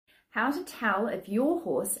How to tell if your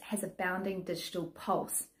horse has a bounding digital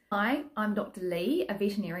pulse. Hi, I'm Dr. Lee, a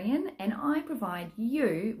veterinarian, and I provide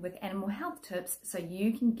you with animal health tips so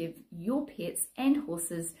you can give your pets and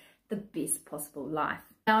horses the best possible life.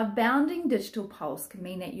 Now, a bounding digital pulse can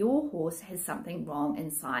mean that your horse has something wrong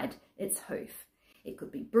inside its hoof. It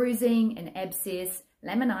could be bruising, an abscess,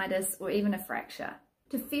 laminitis, or even a fracture.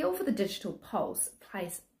 To feel for the digital pulse,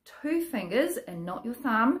 place 2 fingers, and not your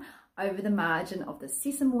thumb, over the margin of the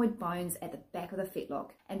sesamoid bones at the back of the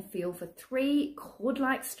fetlock and feel for 3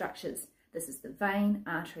 cord-like structures. This is the vein,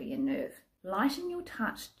 artery, and nerve. Lighten your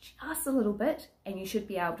touch just a little bit and you should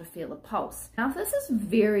be able to feel a pulse. Now, if this is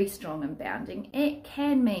very strong and bounding, it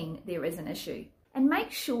can mean there is an issue. And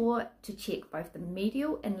make sure to check both the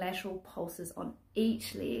medial and lateral pulses on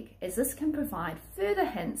each leg, as this can provide further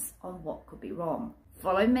hints on what could be wrong.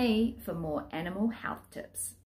 Follow me for more animal health tips.